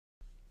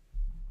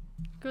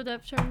Good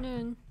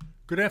afternoon.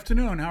 Good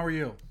afternoon. How are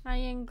you? I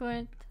am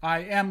good. I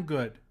am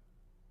good.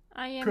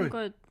 I am Good.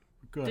 good.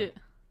 Good.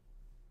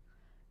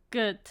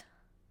 Good.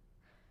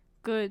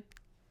 Good.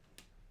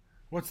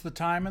 What's the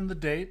time and the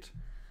date?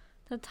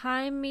 The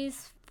time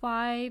is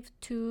 5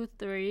 to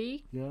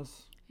 3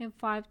 Yes. and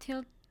 5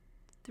 till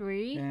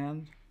 3.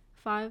 And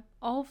 5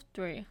 of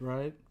 3.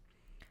 right.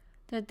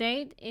 The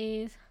date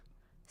is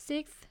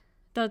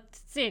the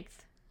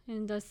 6th.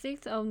 And the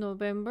 6th of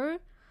November.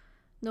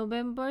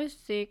 November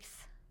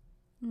 6th.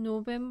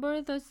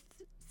 November the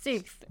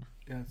 6th.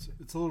 Yeah,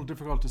 it's a little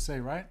difficult to say,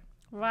 right?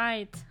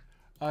 Right.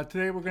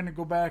 Today we're going to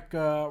go back.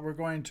 We're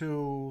going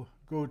to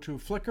go to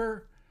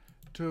Flickr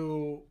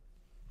to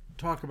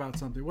talk about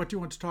something. What do you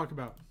want to talk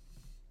about?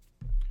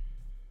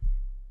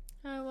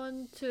 I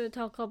want to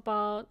talk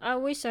about. I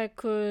wish I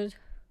could.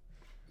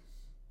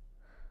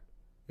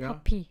 Yeah.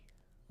 Puppy.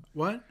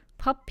 What?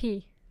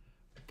 Puppy.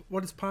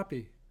 What is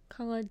Poppy?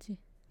 강아지.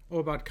 Oh,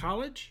 about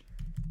college?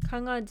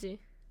 강아지.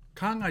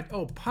 강아지.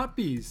 Oh,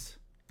 puppies.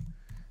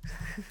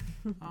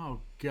 Oh,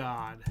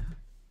 God.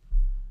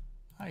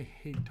 I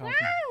hate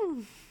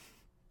talking.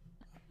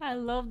 I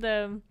love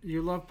them.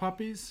 You love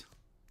puppies?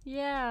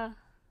 Yeah.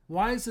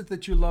 Why is it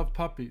that you love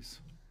puppies?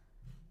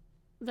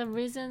 The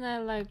reason I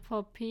like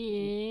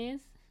puppy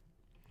is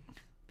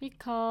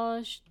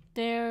because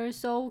they're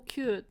so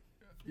cute.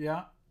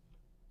 Yeah.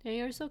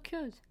 They are so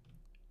cute.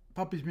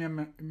 Puppies 몇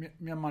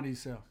마리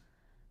있어요?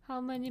 How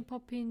many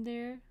puppy in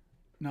there?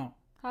 No.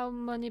 How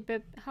many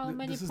This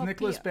puppy? is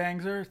Nicholas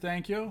Bangzer.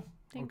 Thank you.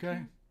 Thank okay.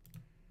 you.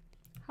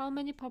 How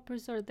many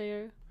puppies are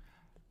there?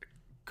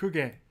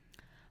 크게.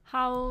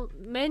 How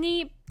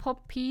many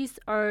puppies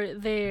are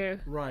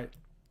there? Right.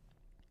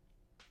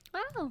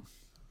 Oh.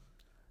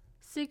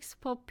 6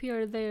 puppies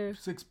are there.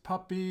 6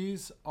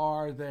 puppies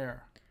are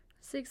there.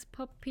 6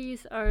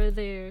 puppies are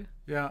there.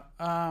 Yeah.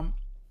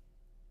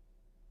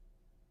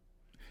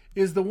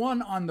 Is the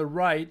one on the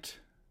right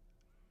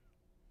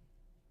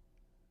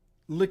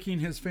licking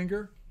his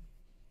finger?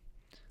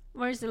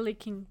 Where's the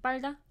licking?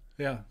 빨다?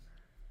 Yeah.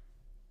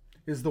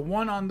 Is the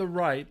one on the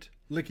right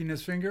licking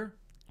his finger?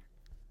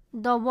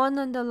 The one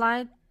on the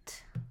right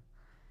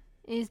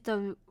is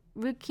the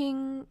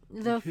licking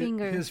the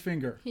finger. His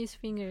finger. His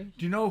finger.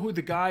 Do you know who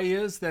the guy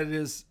is that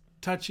is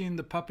touching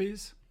the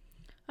puppies?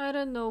 I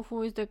don't know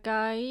who is the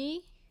guy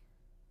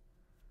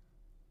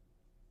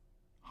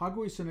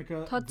하고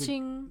있으니까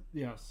touching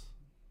yes.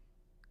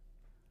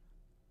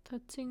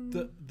 touching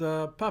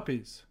The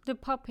puppies. the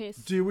puppies.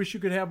 Do you wish you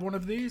could have one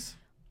of these?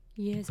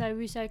 Yes, I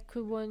wish I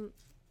could one.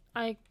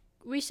 I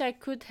wish I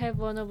could have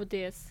one of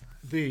these.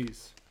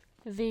 These.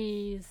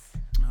 These.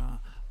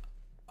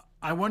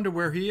 I wonder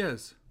where he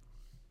is.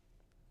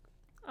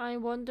 I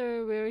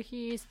wonder where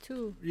he is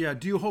too. Yeah,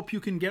 do you hope you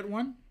can get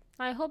one?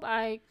 I hope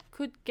I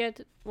could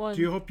get one.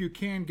 Do you hope you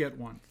can get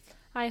one?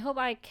 I hope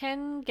I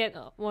can get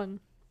one.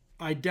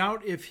 I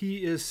doubt if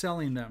he is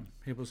selling them.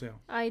 해보세요.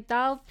 I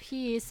doubt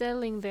he is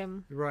selling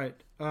them. Right.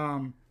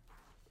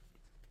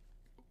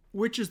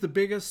 Which is the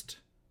biggest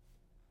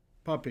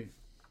puppy?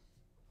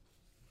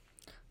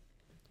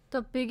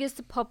 The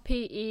biggest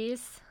puppy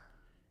is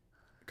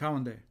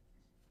가운데.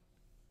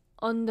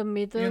 on the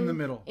middle. In the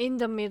middle. In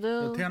the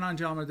middle. 태어난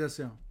지 얼마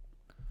됐어요?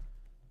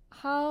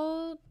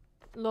 How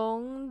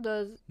long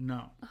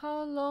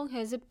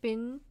has it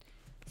been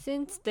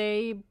since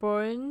they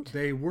born?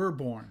 They were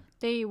born.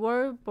 They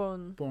were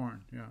born.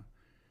 Born, yeah.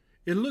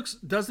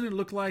 Doesn't it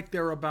look like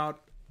they're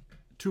about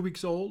 2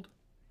 weeks old?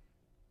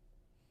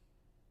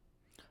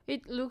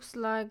 It looks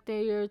like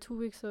they are 2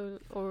 weeks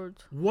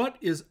old. What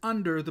is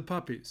under the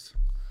puppies?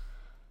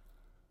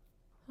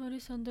 What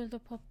is under the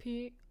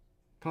puppy?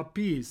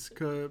 Puppies.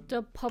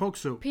 The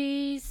복수.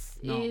 puppies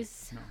No,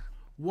 is no.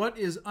 What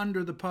is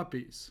under the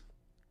puppies?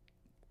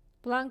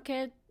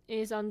 blanket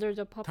is under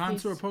the puppies.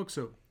 탄수 or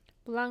복수?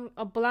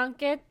 A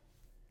blanket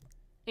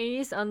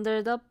is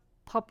under the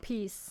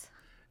puppies.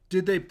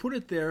 Did they put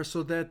it there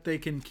so that they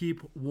can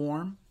keep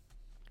warm?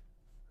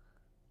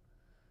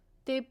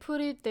 They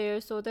put it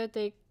there so that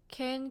they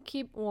can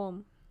keep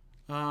warm.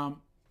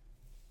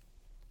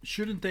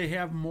 Shouldn't they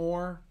have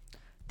more?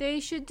 They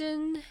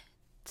shouldn't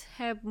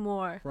have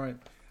more. Right.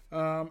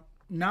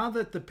 Now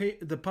that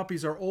the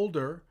puppies are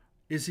older,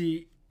 is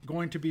he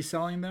going to be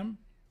selling them?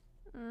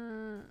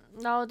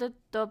 Now that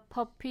the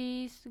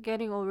puppies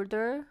getting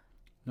older.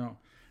 No.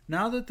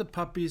 Now that the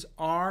puppies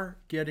are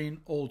getting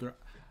older.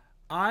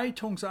 I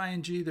통사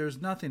ing, there's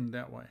nothing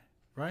that way,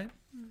 right?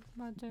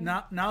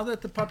 맞아요. Now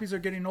that the puppies are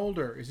getting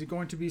older, is he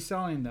going to be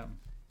selling them?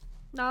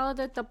 Now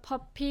that the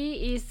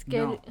puppy is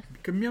getting No.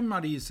 그 몇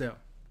마리 있어요?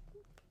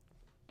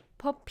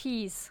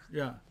 puppies.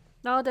 Yeah.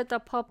 Now that the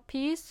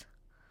puppies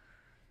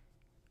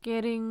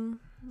getting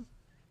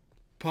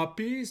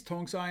Puppies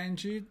통사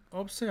ing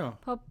없어요.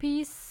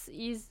 puppies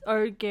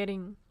are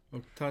getting.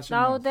 다시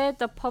Now 한번. that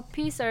the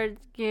puppies are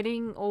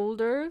getting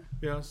older,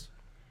 Yes.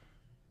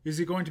 Is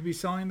he going to be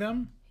selling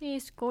them? he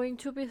is going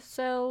to be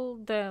sell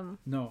them.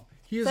 No.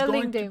 He is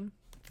Selling going them.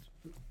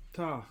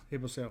 다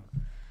해보세요.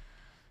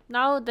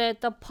 Now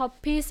that the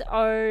puppies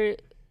are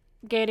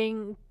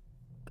getting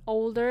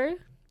older,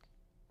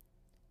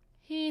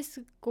 he's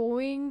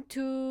going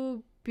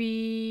to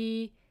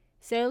be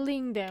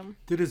selling them.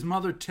 Did his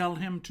mother tell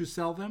him to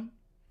sell them?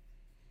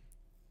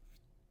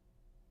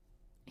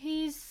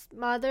 His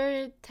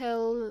mother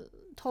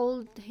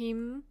told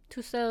him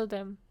to sell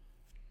them.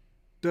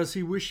 Does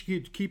he wish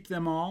he'd keep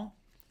them all?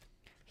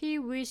 He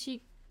wish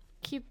he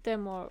keep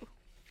them all.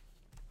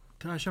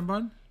 다시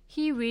한번.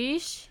 He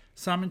wish.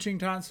 삼인칭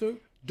단수.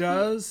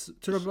 Does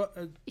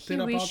He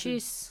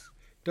wishes.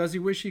 Does he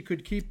wish he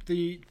could keep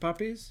the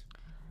puppies?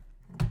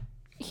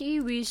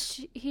 He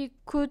wish he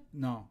could.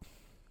 No.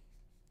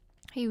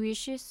 He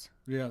wishes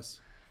Yes.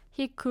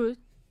 he could.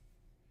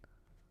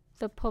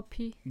 The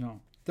puppy.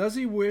 No. Does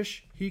he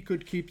wish he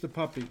could keep the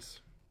puppies?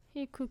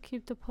 He could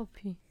keep the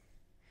puppy.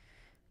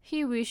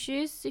 He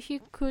wishes he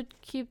could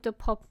keep the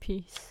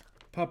puppies.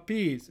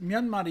 Puppies.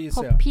 몇 마리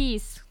있어요?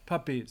 Puppies.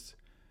 Puppies.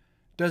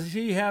 Does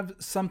he have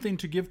something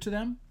to give to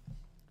them?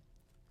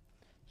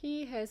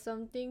 He has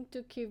something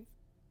to give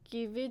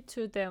it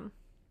to them.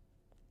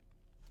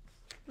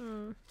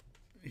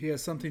 He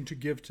has something to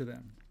give to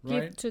them,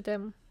 right? Give to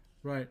them.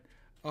 Right.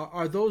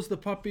 Are those the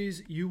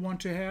puppies you want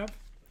to have?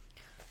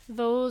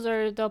 Those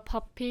are the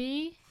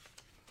puppy.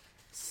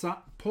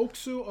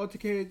 복수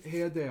어떻게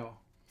해야 돼요?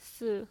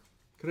 S.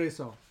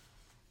 그래서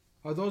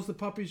are those the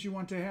puppies you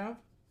want to have?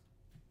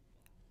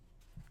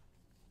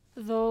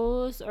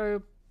 Those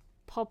are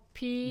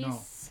puppies. No.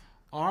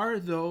 Are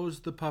those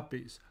the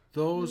puppies?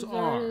 Those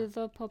are.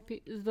 the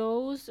puppy.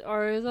 Those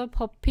are the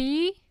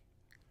puppy.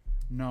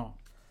 No.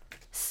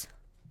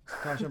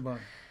 다시 한번.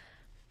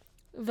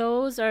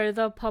 Those are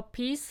the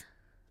puppies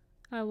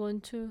I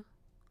want to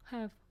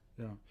have.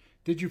 Yeah.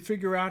 Did you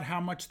figure out how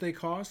much they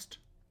cost?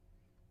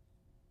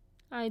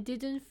 I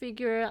didn't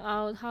figure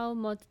out how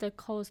much they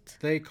cost.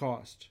 They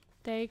cost.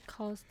 They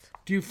cost.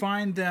 Do you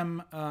find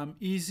them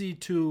easy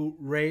to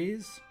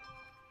raise?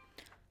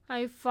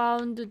 I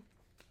find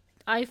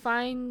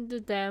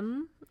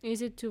them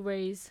easy to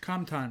raise.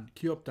 감탄,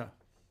 귀엽다.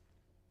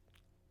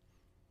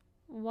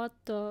 What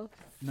the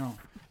No.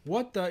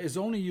 What the is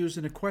only used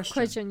in a question.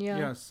 question? Yeah.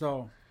 Yes,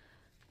 so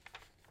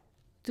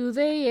Do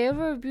they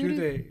ever do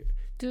they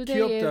Do they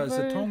귀엽다 is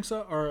a ever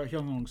동사 or a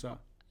형용사?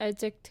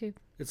 adjective?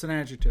 It's an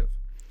adjective.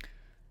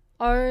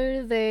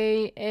 Are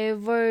they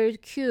ever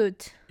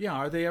cute? Yeah,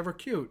 are they ever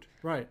cute?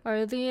 Right.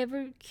 Are they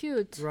ever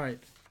cute?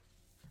 Right.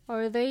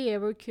 Are they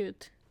ever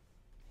cute?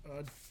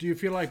 Do you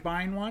feel like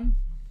buying one?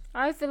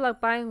 I feel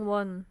like buying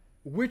one.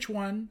 Which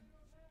one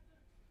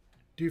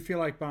do you feel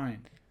like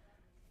buying?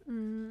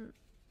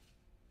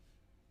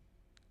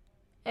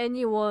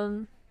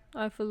 Anyone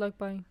I feel like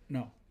buying.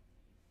 No.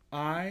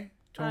 I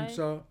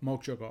동사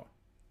목적어.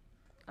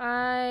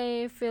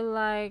 I feel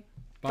like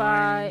buy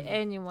Buying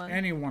anyone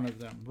any one of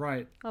them.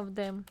 Right. of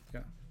them.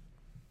 Yeah.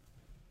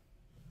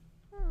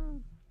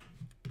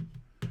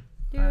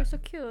 They're so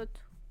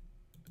cute.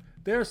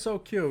 They're so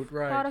cute,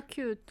 right? What a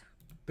cute.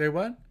 They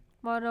what?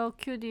 What a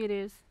cute it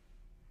is.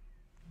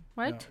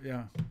 Right?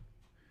 Yeah.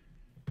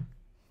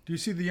 Do you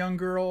see the young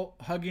girl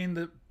hugging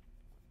the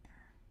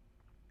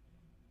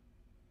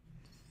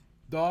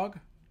dog?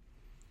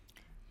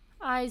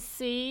 I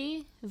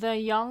see the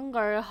young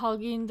girl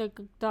hugging the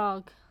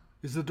dog.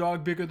 Is the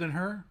dog bigger than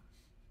her?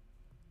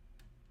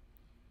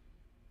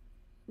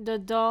 The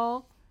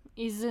dog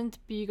isn't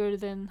bigger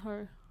than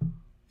her.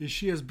 Is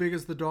she as big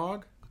as the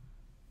dog?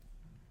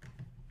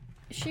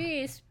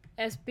 She is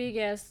as big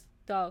as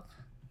dog.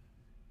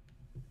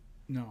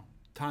 No.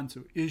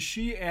 Tansu. Is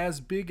she as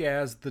big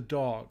as the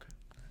dog?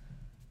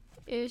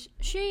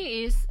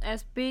 She is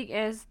as big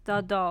as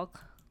the dog.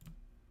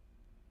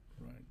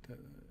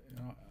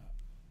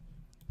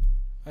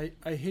 Right.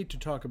 I hate to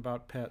talk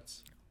about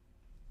pets.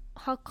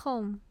 How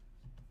come?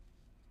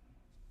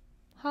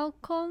 How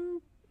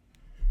come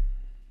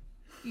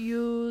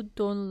you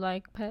don't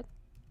like pet?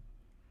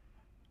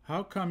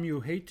 How come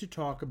you hate to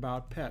talk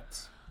about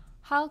pets?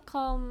 How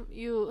come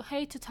you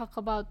hate to talk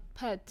about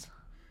pets?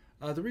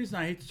 The reason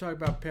I hate to talk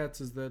about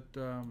pets is that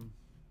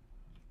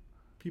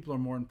people are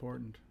more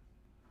important.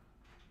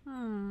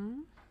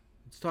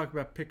 Let's talk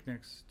about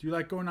picnics. Do you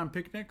like going on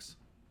picnics?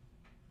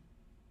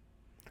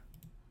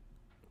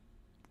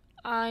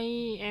 I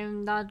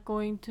am not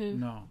going to.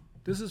 No.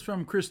 This is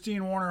from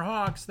Christine Warner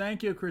Hawks.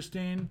 Thank you,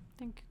 Christine.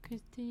 Thank you,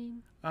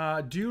 Christine.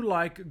 Do you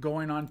like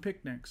going on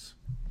picnics?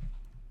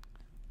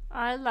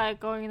 I like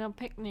going on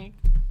picnic.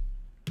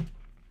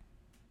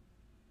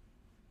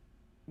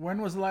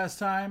 When was the last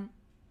time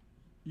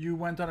you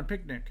went on a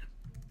picnic?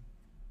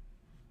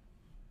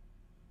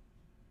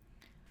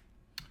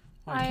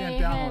 I can't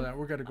download that.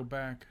 We're going to go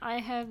back. I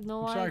have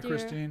no I'm sorry, idea.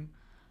 Christine.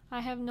 I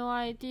have no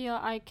idea.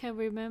 I can't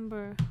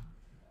remember.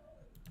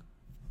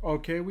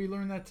 Okay, we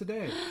learned that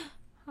today.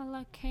 I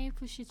like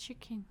KFC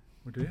chicken.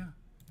 Oh, do you?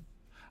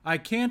 I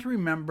can't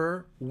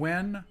remember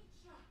when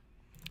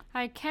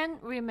I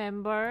can't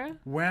remember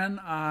when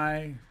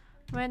I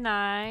went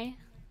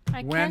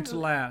went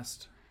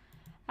last.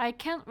 I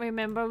can't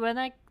remember when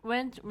I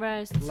went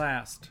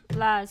last.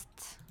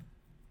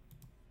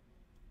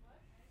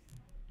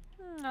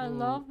 I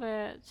love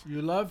it.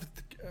 You love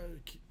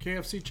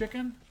KFC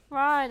chicken?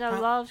 Right, I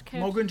love KFC.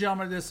 먹은지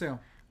얼마나 됐어요?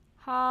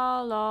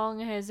 How long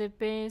has it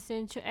been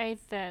since you ate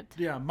that?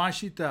 Yeah,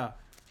 맛있다.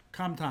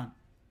 감탄.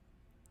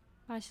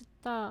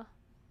 맛있다.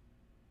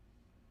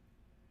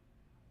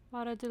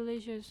 What a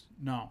delicious.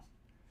 No.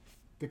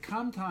 The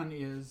감탄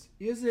is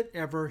it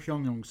ever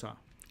형용사?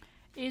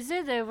 Is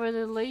it ever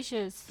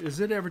delicious? Is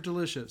it ever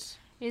delicious?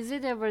 Is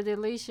it ever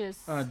delicious?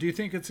 Do you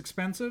think it's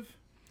expensive?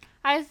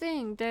 I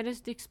think that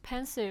is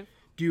expensive.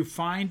 Do you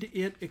find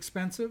it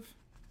expensive?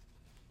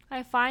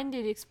 I find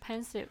it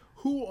expensive.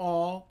 Who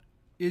all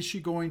is she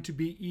going to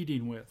be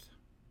eating with?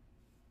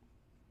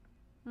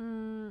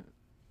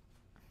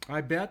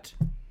 I bet.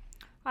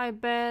 I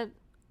bet.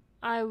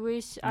 I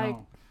wish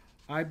No.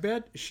 I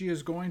bet she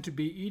is going to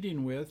be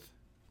eating with.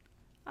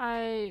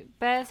 I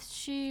bet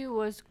she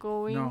was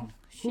going. No.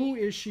 Who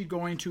is she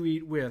going to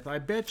eat with? I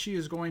bet she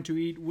is going to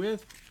eat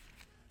with.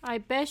 I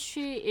bet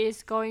she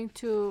is going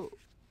to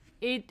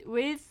eat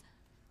with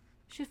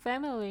she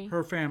family.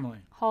 Her family.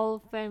 Whole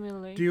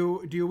family.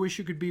 Do you wish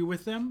you could be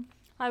with them?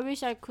 I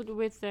wish I could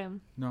with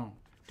them. No.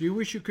 Do you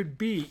wish you could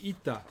be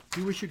ita?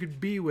 Do you wish you could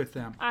be with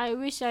them? I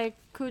wish I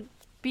could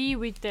be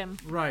with them.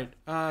 Right.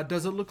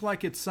 Does it look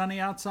like it's sunny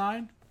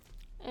outside?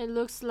 It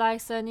looks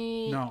like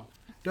sunny. No.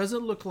 Does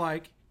it look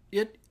like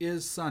it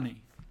is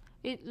sunny?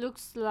 It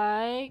looks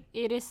like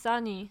it is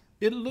sunny.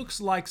 It looks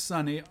like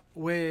sunny.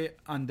 왜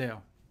안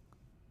돼요?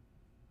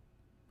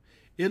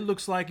 It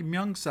looks like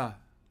명사.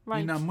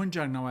 Right. 이나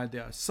문장 나와야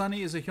돼요.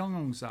 Sunny is a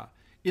형용사.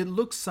 It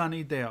looks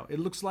sunny 돼요. It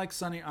looks like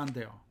sunny 안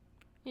돼요.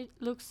 It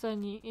looks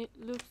sunny. It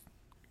looks.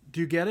 Do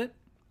you get it?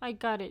 I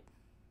got it.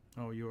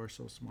 Oh, you are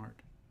so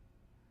smart.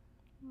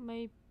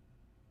 Maybe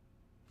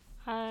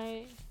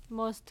I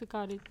must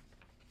got it.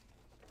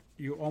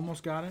 You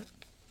almost got it?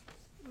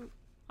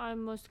 I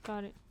must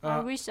got it. I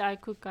wish I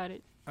could got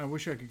it. I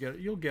wish I could get it.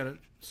 You'll get it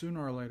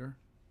sooner or later.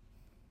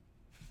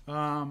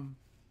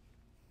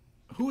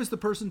 Who is the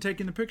person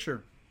taking the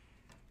picture?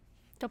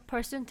 The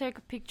person take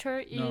a picture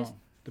is No.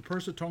 The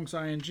person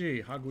동사 ing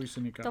하고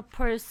있으니까. the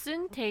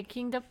person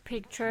taking the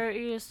picture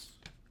is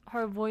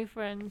her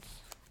boyfriend.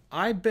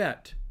 I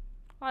bet.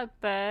 I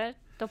bet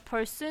the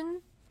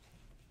person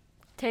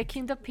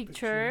taking the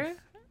picture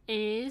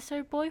is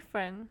her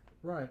boyfriend.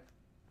 Right.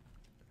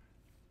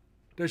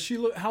 Does she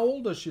look? How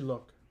old does she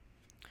look?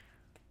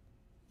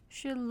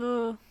 She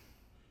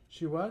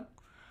What?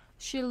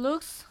 She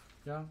looks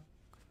Yeah.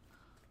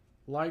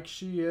 Like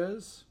she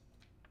is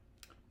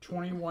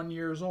 21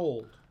 years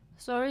old.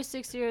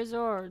 36 years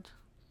old.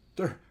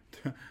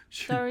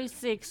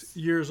 36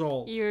 years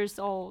old. years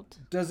old.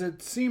 Does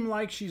it seem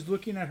like she's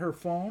looking at her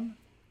phone?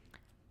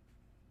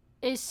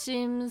 It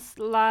seems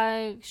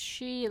like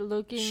she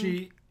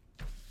looking.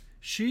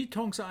 She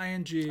동사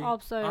ing.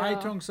 없어요. I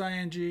동사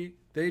ing.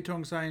 They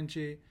동사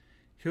ing.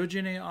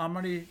 효진이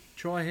아무리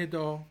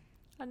좋아해도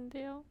안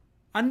돼요.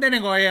 안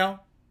되는 거예요.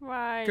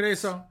 Right.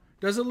 그래서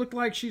does it look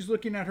like she's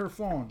looking at her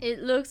phone? It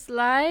looks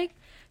like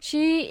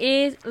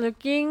she is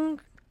looking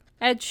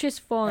at his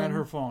phone. At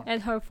her phone.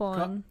 At her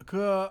phone.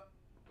 그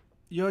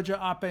여자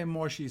앞에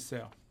무엇이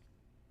있어요?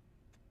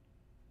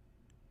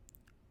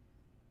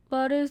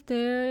 What is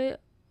there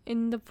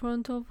in the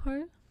front of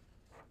her?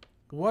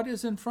 What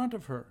is in front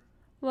of her?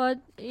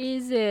 What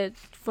is it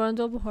front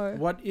of her?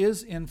 What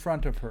is in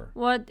front of her?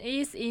 What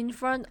is in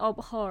front of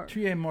her?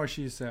 뒤에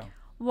무엇이 있어요?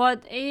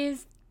 What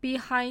is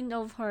behind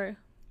of her?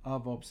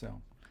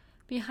 없어요.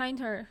 Behind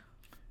her.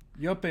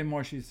 옆에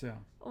무엇이 있어요?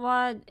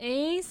 What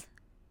is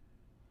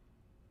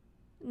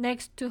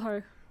next to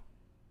her?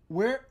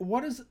 Where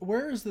is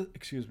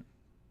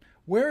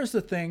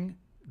the thing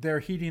they're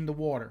heating the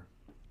water?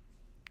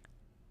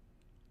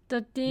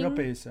 The thing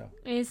옆에 있어요.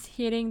 is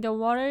hitting the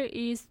water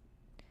is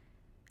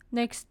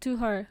next to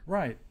her.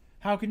 Right.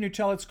 How can you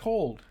tell it's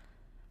cold?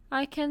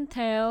 I can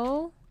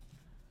tell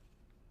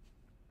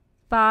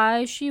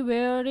by she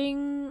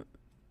wearing.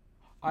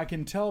 I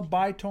can tell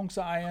by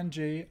동사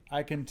ing.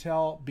 I can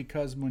tell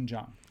because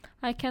문장.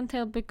 I can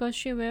tell because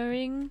she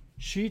wearing.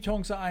 she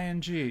동사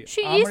ing.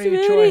 She 아무리 is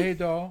wearing.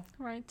 좋아해도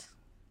Right.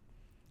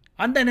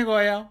 안 되는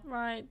거예요.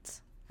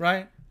 Right.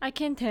 Right? I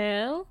can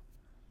tell.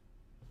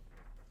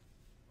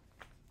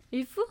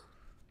 If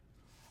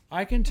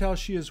I can tell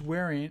she is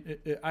wearing.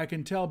 I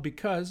can tell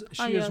because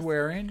she is yes.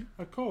 wearing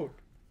a coat.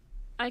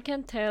 I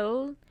can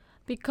tell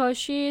because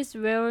she is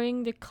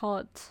wearing the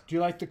coat. Do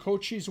you like the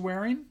coat she's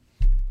wearing?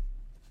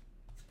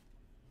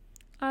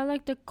 I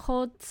like the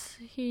coat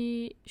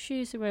she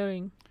is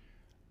wearing.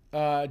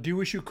 Do you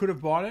wish you could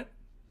have bought it?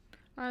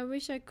 I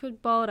wish I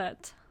could bought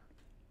it.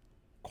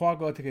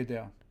 과거 어떻게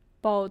돼요?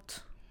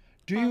 Bought.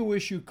 Do you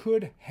wish you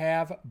could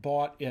have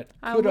bought it?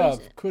 I Could have.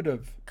 wish- Could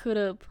have Could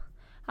have.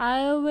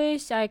 I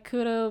wish I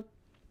could have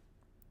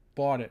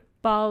bought it.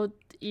 bought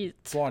it.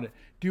 Bought it.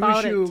 Do you Bought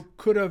wish it. you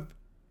could have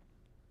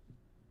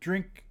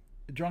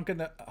drunken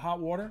the hot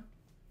water?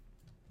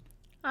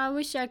 I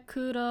wish I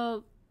could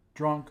have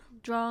Drunk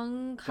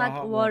drunk the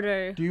hot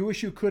water. Do you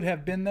wish you could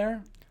have been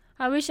there?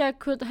 I wish I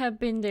could have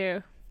been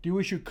there. Do you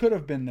wish you could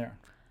have been there?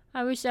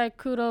 I wish I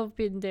could have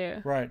been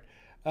there. Right.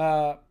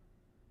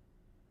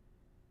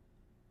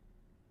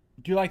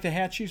 Do you like the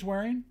hat she's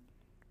wearing?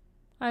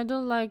 I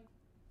don't like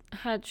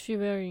hat she's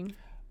wearing.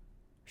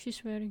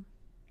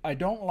 I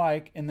don't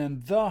like, and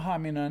then the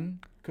하면은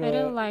그 I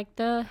don't like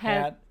the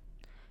hat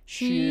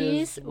she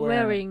is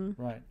wearing.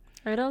 Right.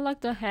 I don't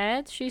like the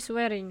hat she's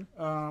wearing.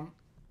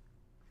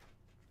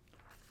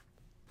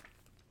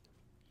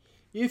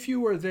 If you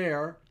were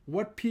there,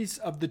 what piece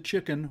of the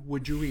chicken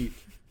would you eat?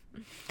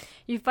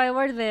 If I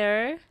were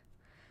there,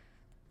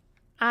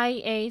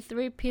 I ate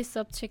 3 pieces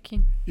of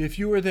chicken. If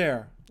you were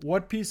there,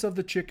 what piece of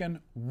the chicken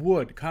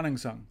would,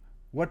 가능성,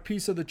 what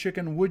piece of the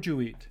chicken would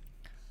you eat?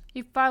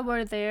 If I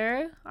were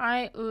there,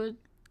 I would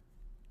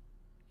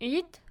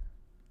eat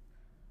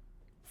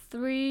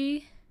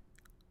 3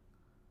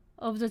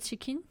 of the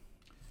chicken.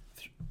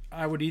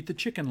 I would eat the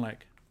chicken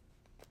leg.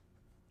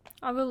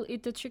 I will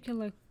eat the chicken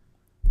leg.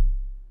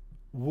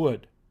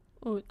 Would.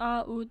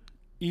 I would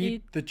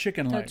Eat the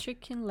chicken the leg.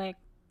 chicken leg.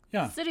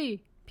 Yeah. 3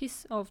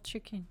 pieces of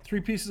chicken.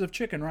 3 pieces of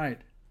chicken, right.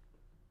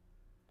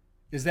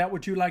 Is that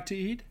what you like to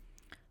eat?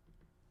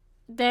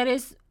 That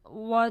is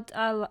what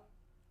I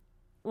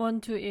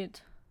want to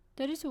eat.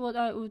 That is what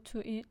I would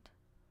to eat.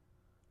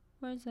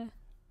 What is that?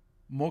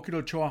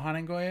 먹기를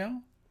좋아하는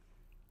거예요?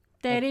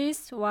 That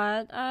is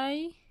what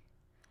I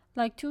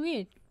like to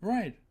eat.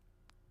 Right.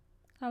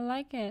 I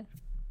like it.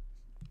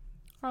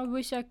 I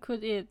wish I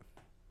could eat.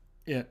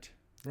 It,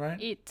 right?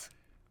 Eat.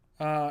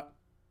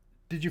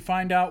 Did you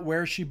find out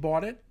where she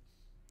bought it?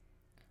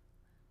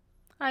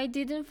 I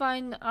didn't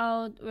find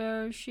out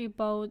where she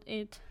bought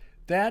it.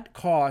 That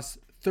costs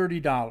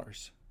 $30.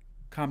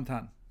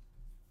 감탄.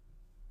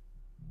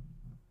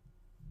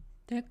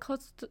 That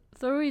cost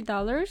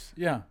 $30?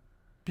 Yeah.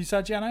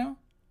 비싸지 않아요?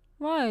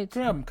 Right.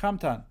 그럼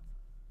감탄.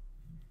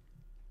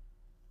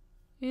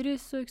 It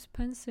is so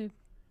expensive.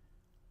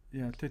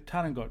 Yeah,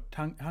 타는 거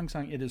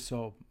항상 it is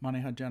so 많이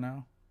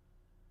하잖아요.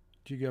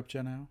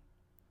 지겹잖아요.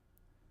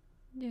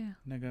 Yeah.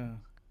 내가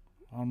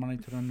얼마나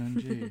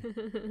들었는지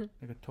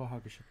내가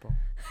토하고 싶어.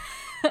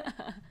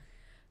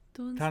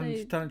 Don't 다른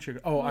say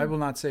출. Oh, I will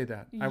not say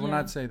that. I will Yeah.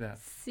 not say that.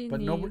 Sydney.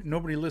 But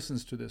nobody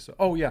listens to this.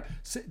 Oh yeah,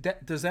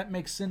 does that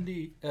make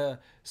Sydney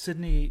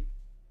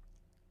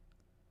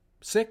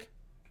sick?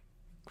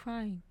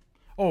 crying.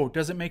 Oh,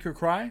 does it make her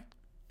cry?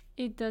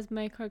 It does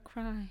make her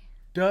cry.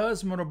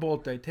 Does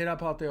물어볼 때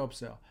대답할 때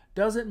없어요.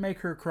 Does it make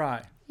her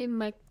cry? It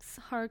makes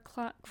her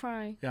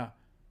cry. Yeah,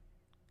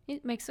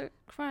 It makes her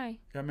cry.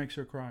 that makes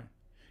her cry.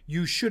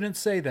 You shouldn't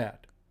say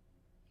that.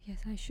 Yes,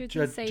 I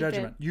shouldn't say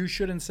Judgment. You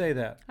shouldn't say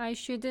that. that. I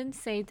shouldn't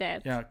say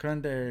that. 야,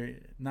 그런데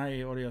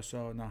나이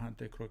어려서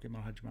나한테 그렇게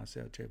말하지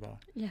마세요, 제발.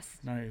 Yes.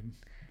 나의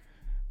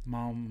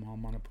마음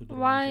얼마나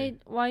부드러운지.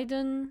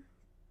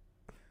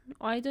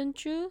 Why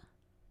don't you?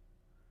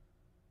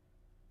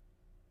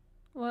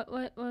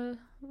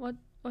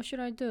 What should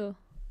I do?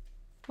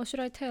 What should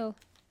I tell?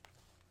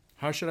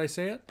 How should I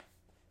say it?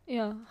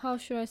 Yeah, how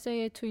should I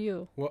say it to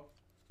you? What?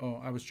 Oh,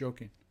 I was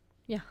joking.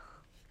 Yeah.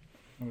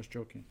 I was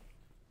joking.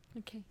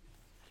 Okay.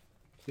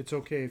 It's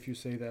okay if you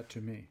say that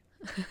to me.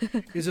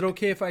 Is it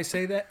okay if I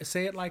say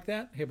it like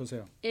that?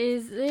 해보세요.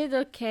 Is it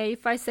okay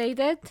if I say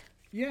that?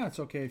 Yeah, it's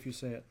okay if you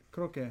say it.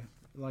 그렇게,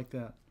 like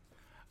that.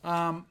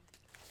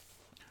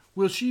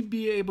 Will she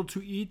be able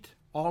to eat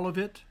all of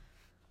it?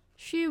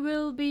 She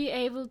will be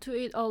able to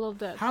eat all of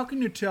that. How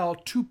can you tell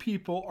 2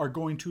 people are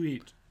going to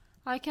eat?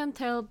 I can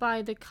tell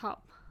by the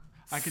cup.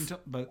 I can tell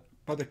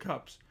by the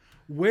cups.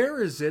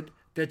 Where is it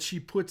that she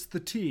puts the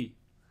tea?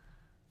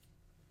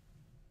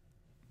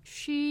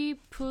 She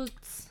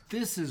puts.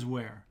 This is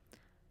where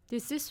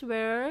This is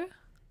where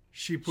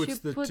she puts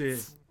the tea.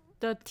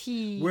 the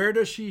tea. Where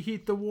does she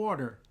heat the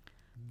water?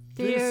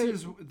 There-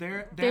 This is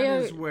there. That there-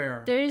 is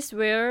where There is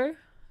where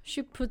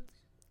she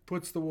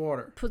puts the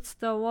water. puts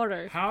the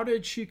water. How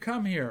did she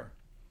come here?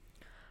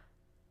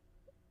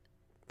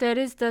 That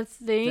is the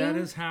thing. That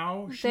is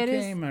how she That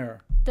is- came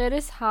here. That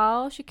is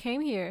how she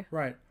came here.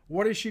 Right.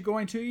 What is she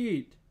going to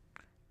eat?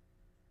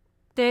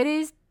 That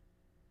is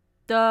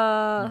the.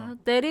 No.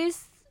 That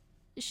is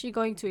she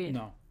going to eat.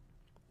 No.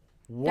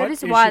 What is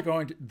she what-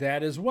 going to?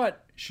 That is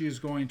what she's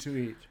going to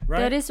eat. Right.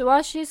 That is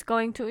what she's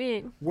going to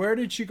eat. Where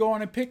did she go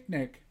on a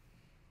picnic?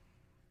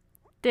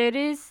 That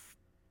is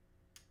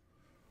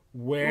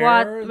Where?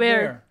 What? Where?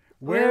 There.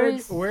 Where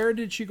is- Where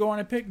did she go on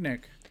a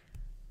picnic?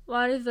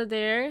 what is the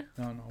there?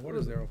 No. What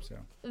is there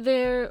없어요?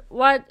 There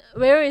what?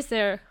 Where is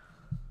there?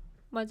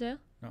 맞아요?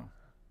 No.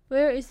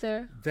 Where is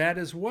there? That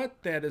is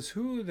what. That is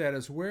who. That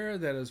is where.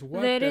 That is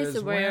what. That That is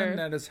is where. when.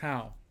 That is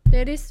how.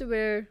 That is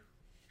where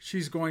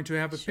She's going to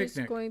have a she's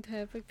picnic. going to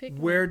have a picnic.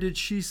 Where did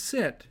she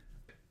sit?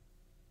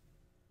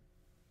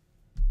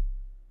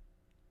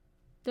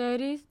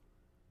 That is.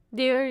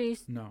 There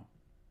is No.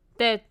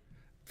 that.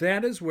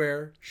 That is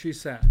where she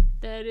sat.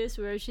 That is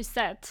where she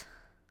sat.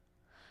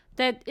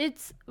 That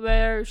it's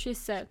where she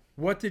sat.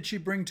 What did she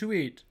bring to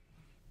eat?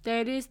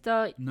 That is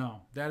the.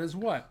 No. That is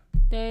what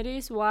That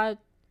is what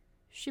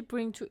she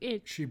bring to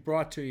eat. she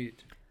brought to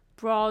eat.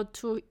 Brought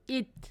to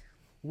eat.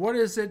 What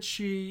is it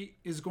she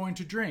is going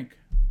to drink?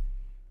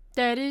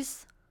 That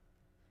is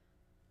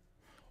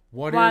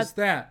What What? is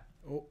that?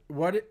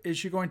 What is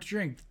she going to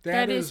drink?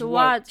 That is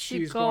what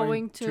she's she's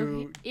going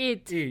to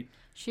eat. eat.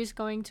 She's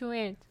going to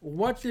eat.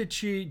 What did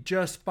she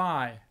just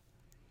buy?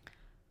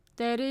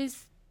 That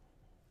is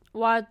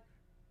what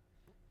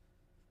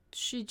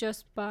she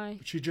just buy.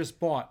 She just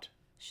bought.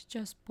 She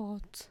just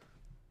bought.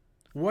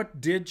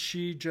 What did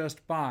she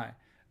just buy?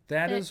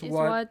 That is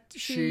what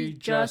she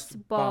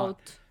just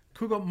bought.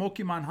 그거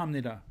먹기만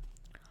합니다.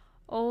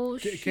 Oh,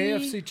 she.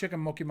 KFC chicken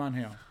먹기만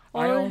해요.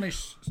 Or- I only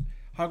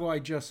하고 I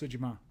just 쓰지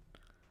마.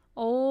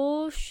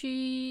 Oh,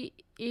 she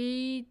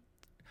eat.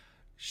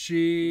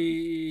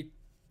 She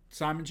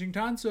Simon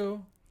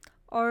Chingtansu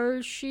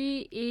Or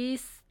she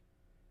is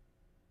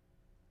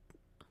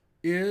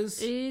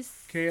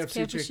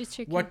KFC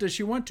chicken. What does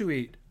she want to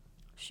eat?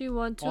 She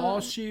want to.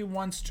 All she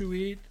wants to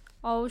eat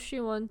All she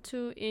want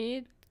to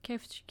eat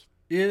KFC chicken.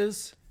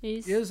 is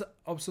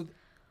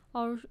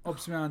Or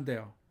없으면 안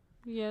돼요.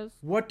 yes.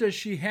 What does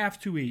she have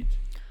to eat?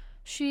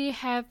 She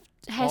has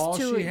All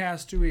to she eat.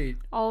 has to eat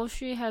All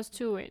she has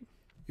to eat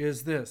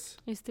is this.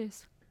 is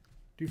this.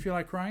 Do you feel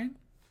like crying?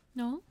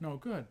 No. No,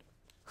 good.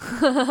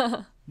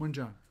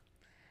 문장.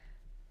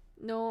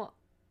 No,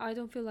 I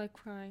don't feel like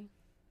crying.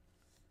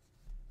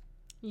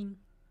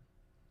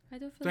 I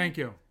don't feel. Thank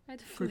you. I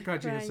don't feel like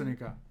끝까지 crying.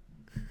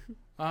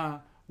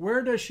 했으니까.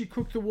 Where does she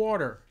cook the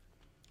water?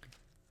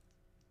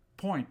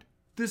 Point.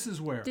 This is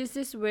where. This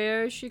is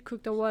where she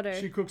cooked the water.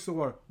 She cooks the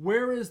water.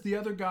 Where is the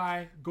other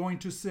guy going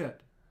to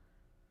sit?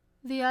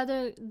 The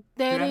other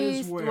That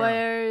is is where.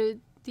 where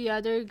the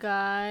other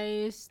guy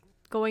is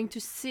going to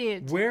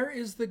sit. Where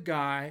is the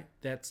guy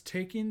that's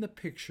taking the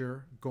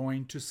picture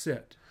going to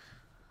sit?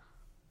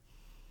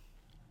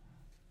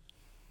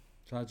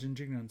 사진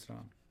찍는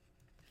사람.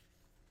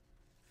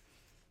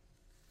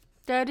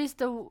 That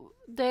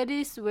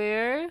is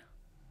where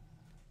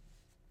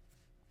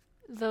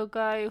the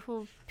guy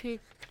who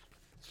picked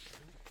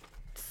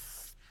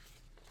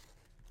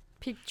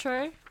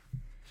picture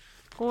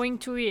going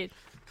to eat.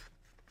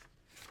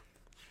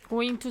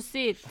 Going to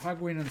sit.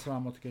 하고 있는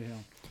사람 어떻게 해요?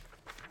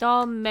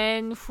 The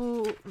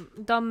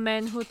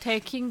man who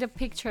taking the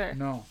picture.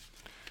 No.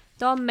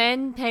 The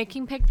man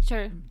taking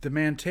picture. The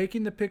man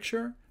taking the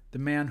picture, the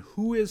man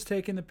who is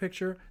taking the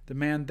picture, the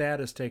man that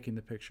is taking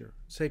the picture.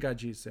 세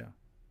가지 있어요.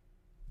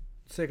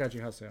 세 가지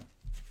하세요.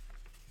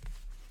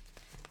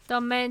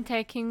 The man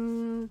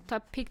taking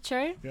the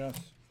picture. Yes.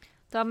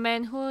 The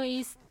man who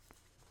is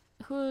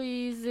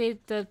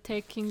it that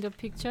taking the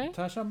picture?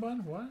 다시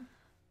한번. What?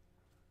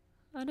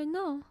 I don't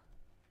know.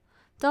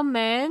 The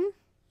man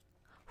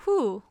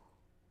who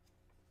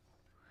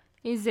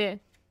is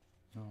it?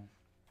 No.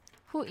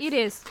 Who it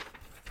is?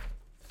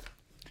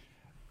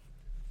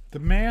 The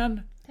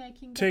man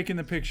Taking taking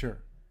the picture.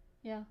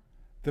 yeah.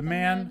 The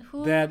man man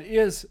who- that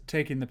is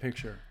taking the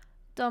picture.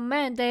 The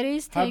man that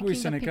is 하고 taking the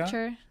있으니까?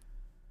 picture.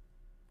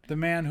 The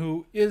man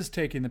who is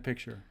taking the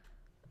picture.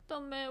 The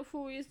man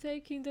who is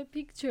taking the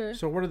picture.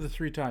 So what are the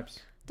three types?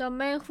 The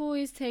man who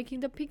is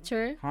taking the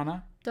picture.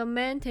 하나? The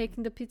man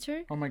taking the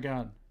picture. Oh my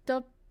God.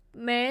 The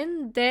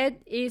man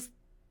that is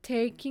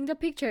taking the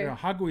picture. Yeah,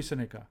 하고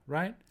있으니까,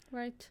 right?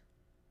 Right.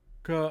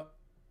 그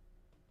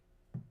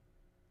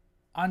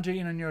앉아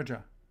있는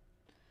여자.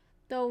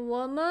 The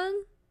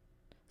woman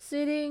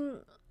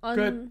sitting on.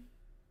 Good.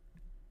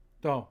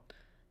 또.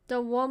 The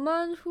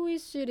woman who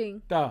is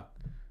sitting. 따.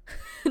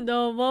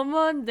 The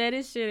woman that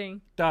is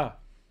sitting. 따.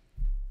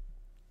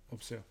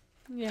 없어요.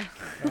 Yeah.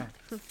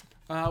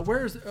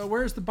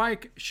 Where's the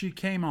bike she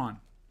came on?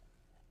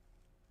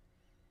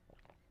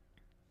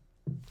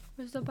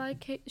 Where's the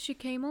bike she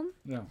came on?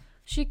 No.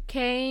 She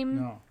came.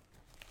 No.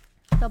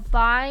 The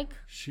bike.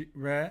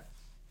 왜?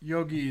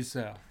 여기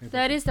있어요.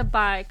 That is the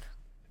bike.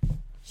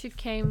 She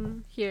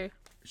came here.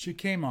 She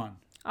came on.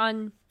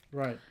 On.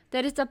 Right.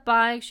 That is the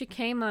bike she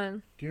came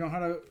on. Do you know how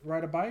to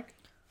ride a bike?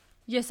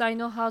 Yes, I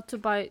know how to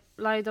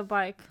ride a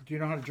bike. Do you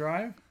know how to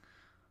drive?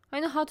 I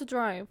know how to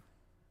drive.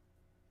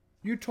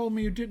 You told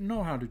me you didn't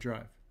know how to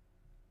drive.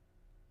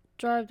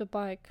 Drive the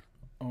bike.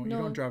 Oh, you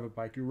No. don't drive a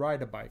bike. You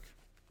ride a bike.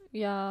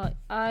 Yeah,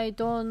 I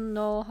don't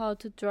know how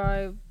to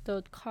drive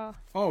the car.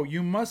 Oh,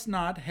 you must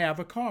not have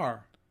a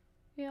car.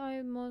 Yeah,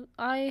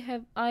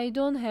 I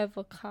don't have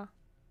a car.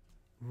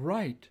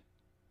 Right.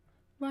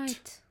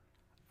 Right.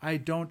 I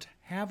don't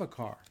have a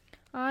car.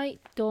 I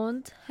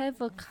don't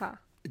have a car.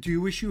 Do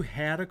you wish you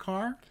had a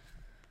car?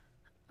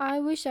 I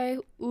wish I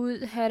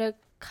would had a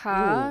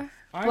car. Ooh,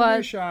 I but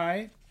wish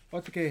I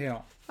어떻게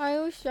해요? I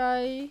wish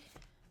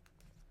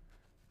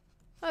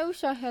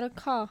I had a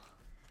car.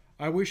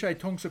 I wish I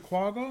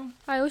통수과거.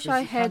 I wish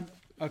I had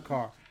a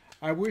car.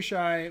 I wish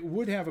I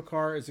would have a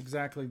car is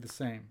exactly the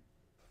same.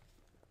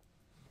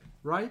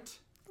 Right?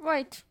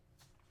 right.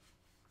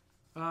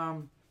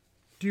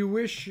 Do you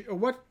wish?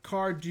 What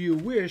car do you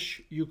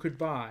wish you could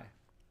buy?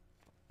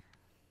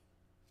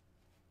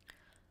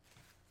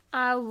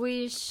 I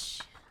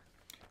wish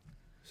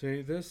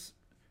See this?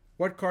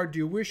 What car do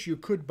you wish you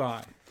could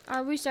buy?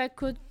 I wish I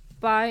could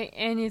buy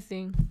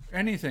anything.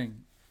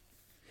 Anything.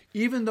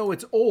 Even though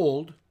it's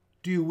old,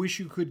 do you wish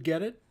you could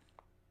get it?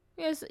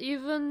 Yes,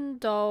 even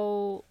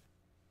though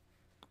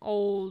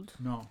old.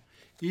 No.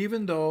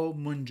 Even though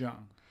문장.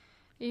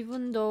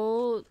 Even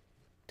though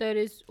that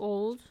is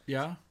old,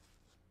 Yeah?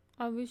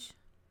 I wish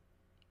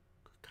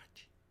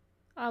끝까지.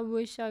 I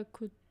wish I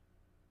could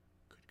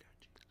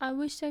끝까지. I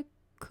wish I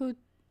could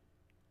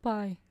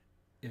buy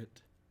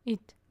It.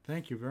 it.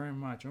 Thank you very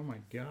much. Oh my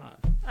God.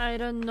 I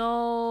don't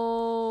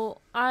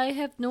know. I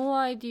have no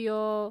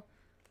idea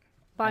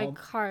by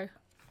car.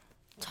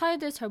 차에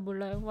대해 잘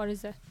몰라요. What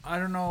is that? I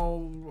don't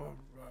know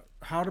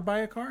how to buy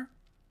a car?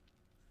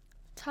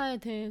 차에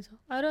대해서.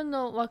 I don't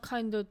know what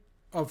kind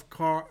Of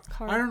car.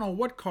 car. I don't know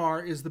what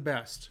car is the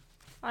best.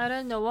 I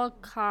don't know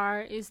what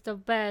car is the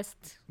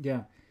best.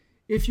 Yeah.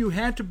 If you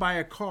had to buy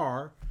a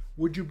car,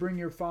 would you bring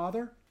your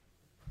father?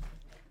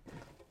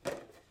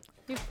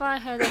 If I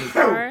had a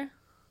car,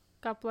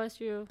 God bless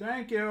you.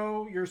 Thank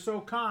you. You're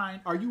so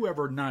kind. Are you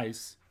ever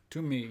nice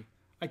to me?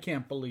 I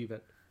can't believe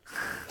it.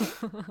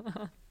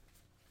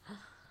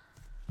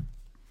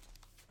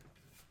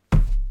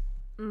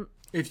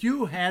 If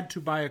you had to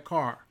buy a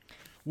car,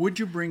 would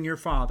you bring your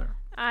father?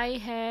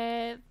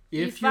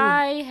 If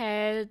I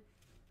had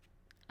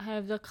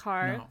have the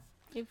car. No.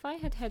 If I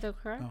had a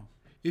car. No.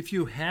 If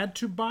you had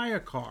to buy a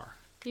car,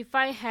 If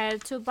I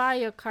had to buy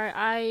a car,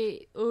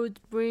 I would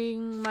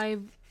bring my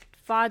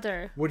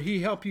father. would he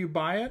help you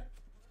buy it?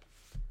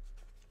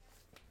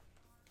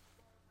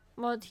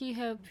 Would he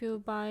help you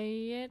buy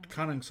it?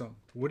 가능성.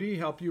 Would he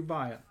help you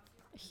buy it?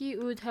 He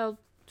would help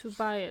to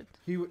buy it.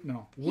 He would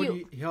no.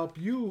 Would he help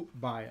you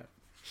buy it?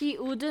 He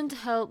wouldn't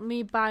help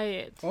me buy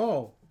it.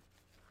 Oh.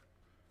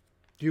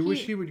 Do you wish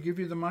He- he would give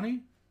you the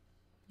money?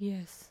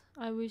 Yes.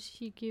 I wish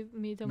he give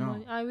me the No.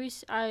 money. I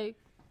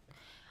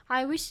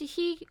wish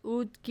he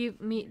would give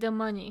me the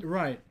money.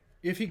 Right.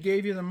 If he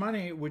gave you the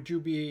money, would you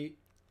be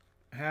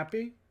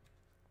happy?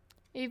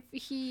 If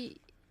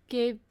he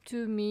gave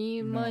to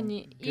me No.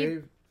 money.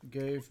 Gave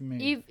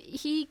me. If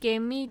he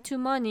gave me to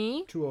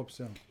money. Two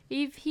없어요.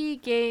 If he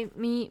gave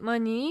me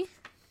money,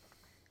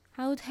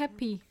 I would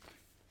happy.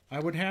 I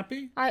would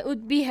happy? I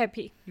would be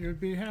happy. You'd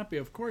be happy.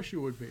 Of course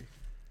you would be.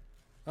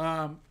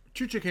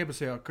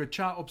 추측해보세요. 그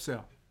차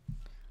없어요.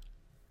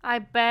 I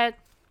bet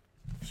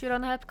she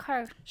don't have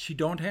car. She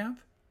don't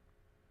have?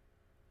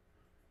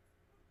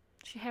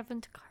 She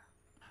haven't car.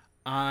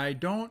 I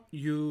don't.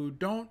 You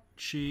don't.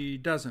 She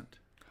doesn't.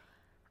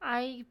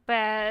 I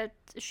bet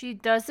she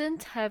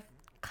doesn't have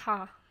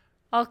car.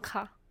 A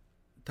car.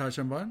 다시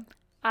한번.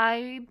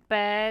 I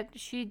bet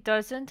she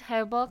doesn't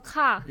have a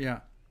car.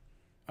 Yeah.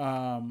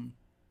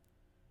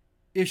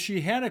 If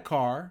she had a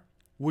car,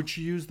 would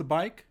she use the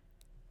bike?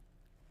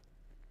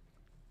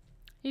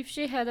 If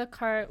she had a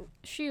car,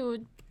 she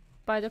would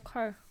buy the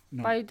car.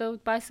 No. Buy the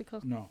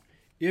bicycle. No.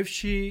 If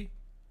she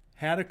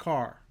had a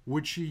car,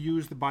 would she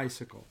use the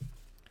bicycle?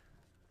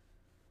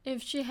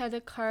 If she had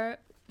a car,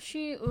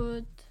 she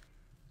would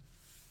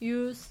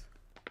use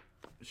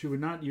She would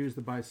not use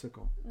the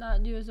bicycle.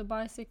 not use a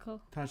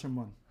bicycle. 다시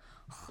한번.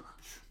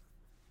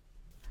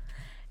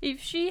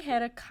 If she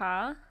had a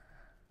car,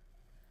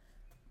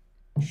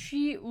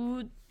 she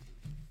wouldn't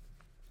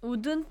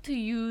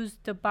use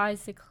the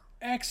bicycle.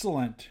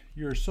 Excellent.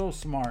 You're so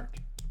smart.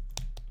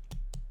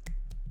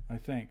 I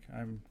think.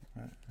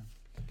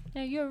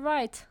 Yeah, you're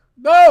right.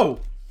 No!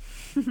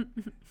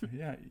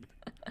 Yeah.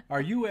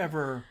 Are you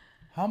ever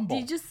humble?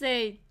 Did you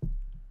say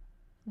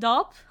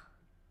dop?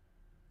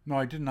 No,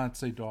 I did not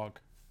say dog.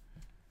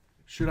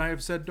 Should I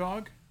have said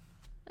dog?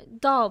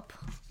 Dop.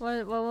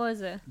 What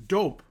was it?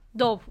 Dope.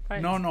 Dope,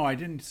 right? No, I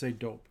didn't say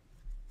dope.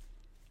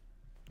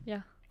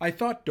 Yeah. I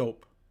thought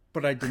dope,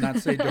 but I did not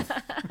say dope.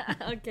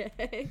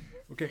 Okay.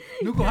 Okay.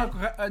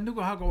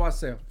 누구하고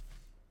왔어요?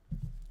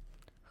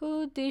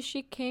 Who did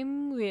she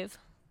came with?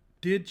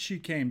 Did she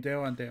came?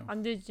 돼요, 안 돼요?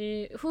 안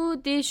되지. Who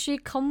did she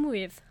come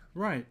with?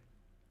 Right.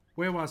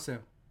 왜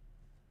왔어요?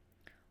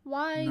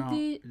 Why No.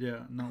 did?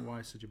 Yeah, no,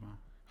 why 쓰지 마.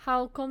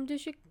 How come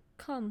did she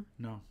come?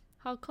 No.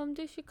 How come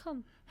did she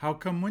come? How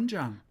come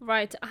문장?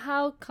 Right.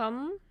 How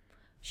come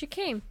she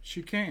came?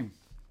 She came.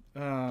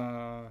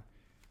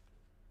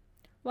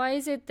 Why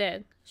is it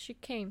that she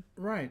came?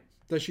 Right.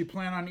 Does she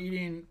plan on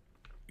eating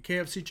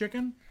KFC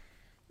chicken?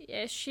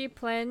 Yes, she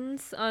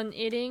plans on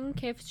eating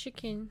KFC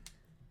chicken.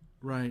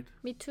 Right.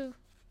 Me too.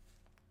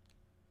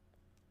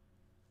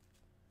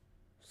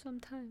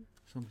 Sometime.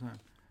 Sometime.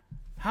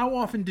 How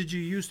often did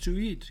you used to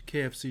eat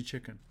KFC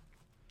chicken?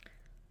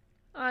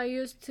 I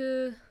used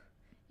to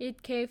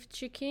eat KFC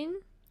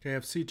chicken.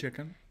 KFC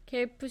chicken.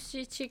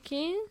 KFC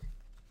chicken.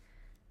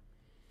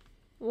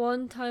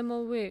 One time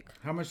a week.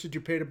 How much did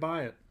you pay to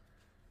buy it?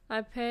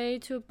 I pay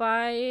to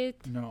buy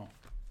it. No.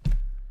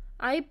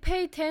 I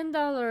pay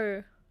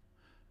 $10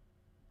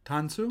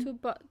 탄수?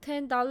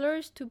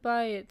 $10 to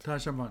buy it.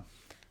 다시 한번.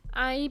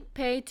 I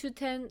pay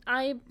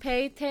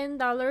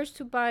 $10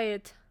 to buy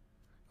it.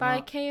 Buy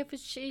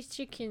KFC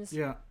chickens.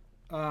 Yeah.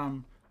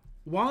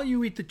 While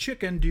you eat the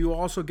chicken, do you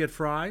also get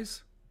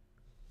fries?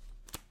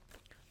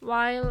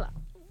 While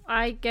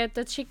I get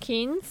the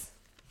chickens,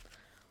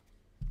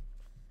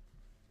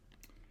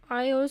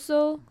 I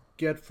also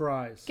Get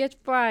fries. get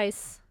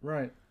fries.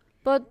 Right.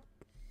 But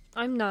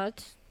I'm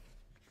not.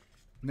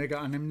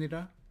 내가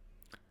아닙니다.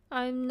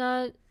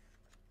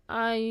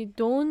 I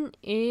don't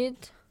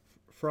eat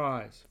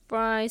Fries.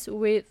 fries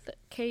with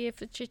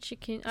KFC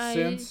chicken.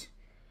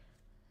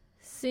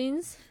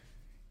 Since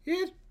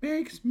It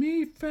makes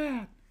me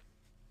fat.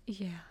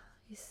 yeah,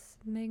 it's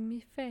make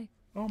me fat.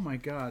 Oh my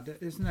God.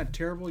 Isn't that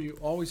terrible? You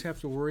always have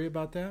to worry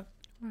about that?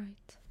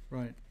 Right.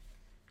 Right.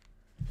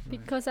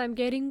 Because I'm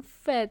getting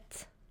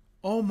fat.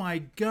 Oh my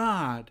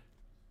God.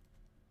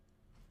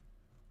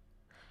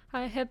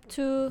 I have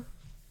to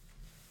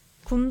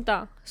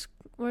굶다.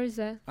 Where is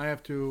that? I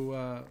have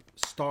to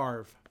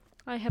starve.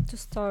 I have to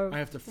starve I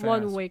have to fast.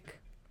 1 week.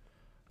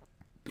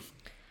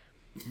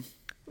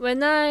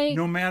 When I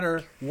No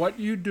matter what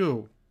you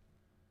do,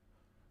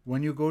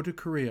 when you go to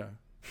Korea,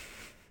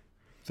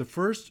 the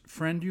first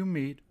friend you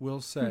meet will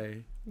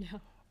say, yeah.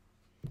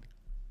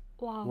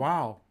 Wow.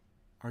 wow,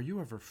 are you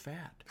ever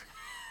fat?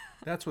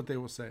 That's what they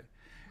will say.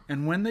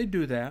 And when they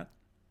do that,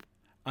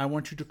 I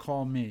want you to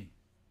call me.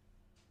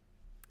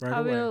 Right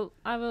away.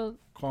 I will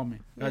Call me.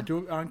 Yeah. Do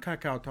it on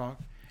Kakao Talk.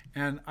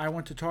 And I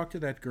want to talk to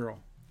that girl.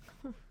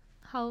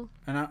 how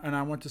And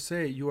I want to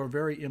say, you are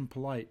very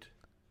impolite.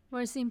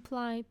 was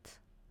implied.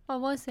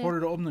 What was it?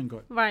 Porter 없는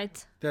것.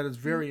 Right. That is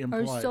very Or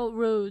impolite. so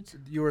rude.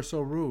 You are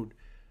so rude.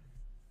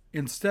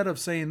 Instead of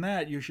saying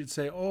that, you should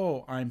say,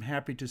 oh, I'm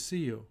happy to see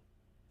you.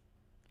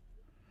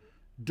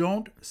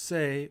 Don't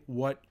say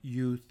what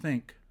you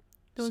think.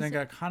 Don't say-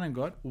 생각하는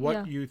것, what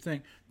Yeah. you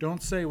think.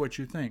 Don't say what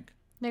you think.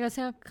 내가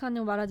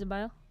생각하는 거 말하지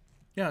마요.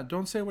 Yeah,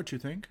 don't say what you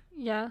think.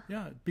 Yeah.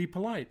 Yeah, be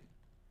polite.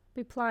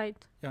 Be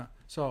polite. Yeah,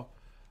 so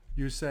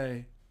you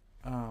say,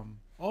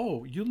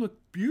 oh, you look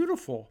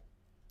beautiful.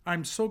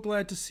 I'm so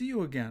glad to see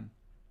you again.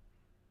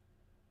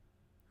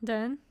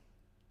 Then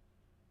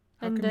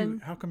How And come then- you,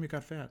 how come you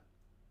got fat?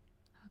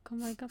 how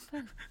come I got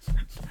fat?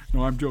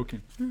 No, I'm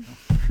joking.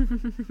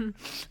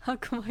 How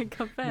come I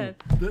got fat?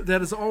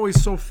 That is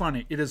always so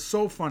funny. It is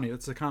so funny.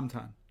 It's a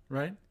감탄,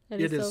 right?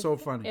 It is so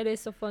funny. It is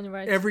so funny,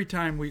 right? Every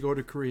time we go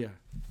to Korea,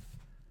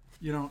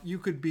 you know, you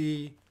could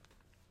be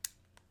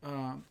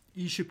 20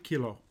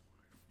 kilo.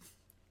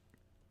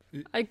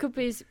 I could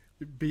be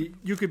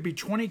You could be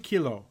 20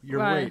 kilo, your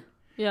right. weight,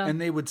 Yeah. and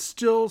they would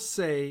still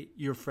say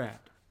you're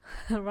fat.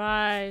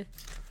 right.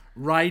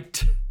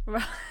 Right?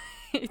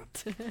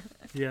 Right.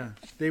 Yeah,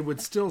 they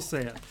would still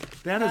say it.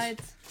 That is, Right.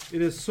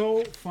 it is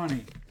so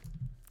funny.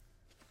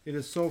 It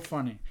is so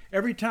funny.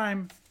 Every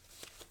time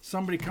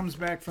somebody comes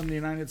back from the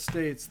United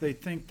States, they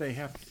think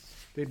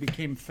they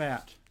became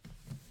fat.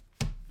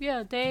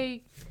 Yeah,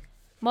 they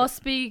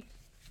must be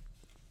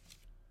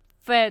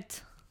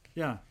fat.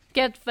 Yeah,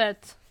 Get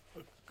fat.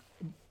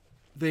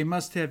 they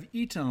must have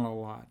eaten a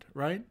lot,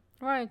 right?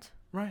 Right.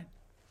 Right.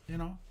 You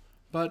know,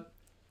 but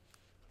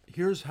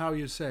here's how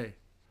you say,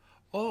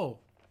 oh,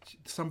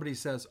 somebody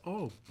says,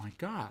 oh my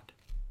God,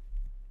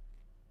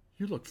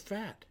 you look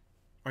fat.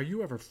 Are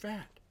you ever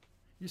fat?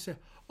 You say,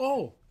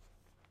 oh,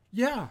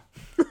 yeah.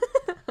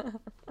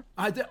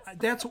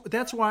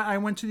 That's why I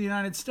went to the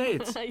United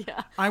States.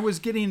 yeah. I was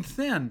getting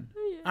thin.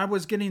 I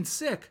was getting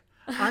sick.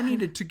 I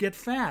needed to get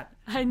fat.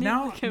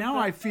 Now fat.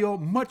 I feel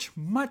much,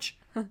 much,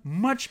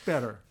 much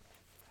better.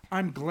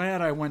 I'm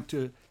glad I went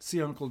to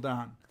see Uncle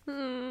Don.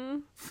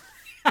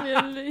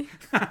 Really?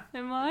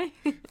 Am I?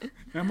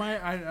 Am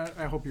I?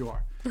 I hope you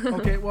are.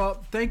 Okay,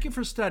 well, thank you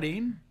for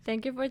studying.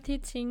 Thank you for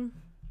teaching.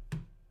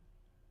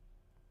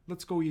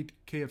 Let's go eat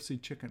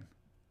KFC chicken.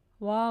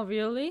 Wow,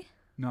 really?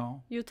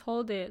 No, You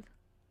told it.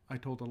 I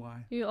told a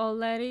lie. You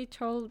already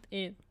told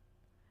it.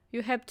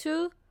 You have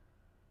to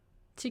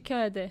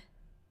지켜야 돼.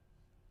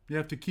 You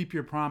have to keep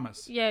your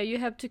promise. Yeah, you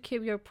have to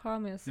keep your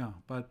promise. Yeah,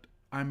 but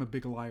I'm a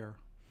big liar.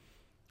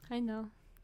 I know.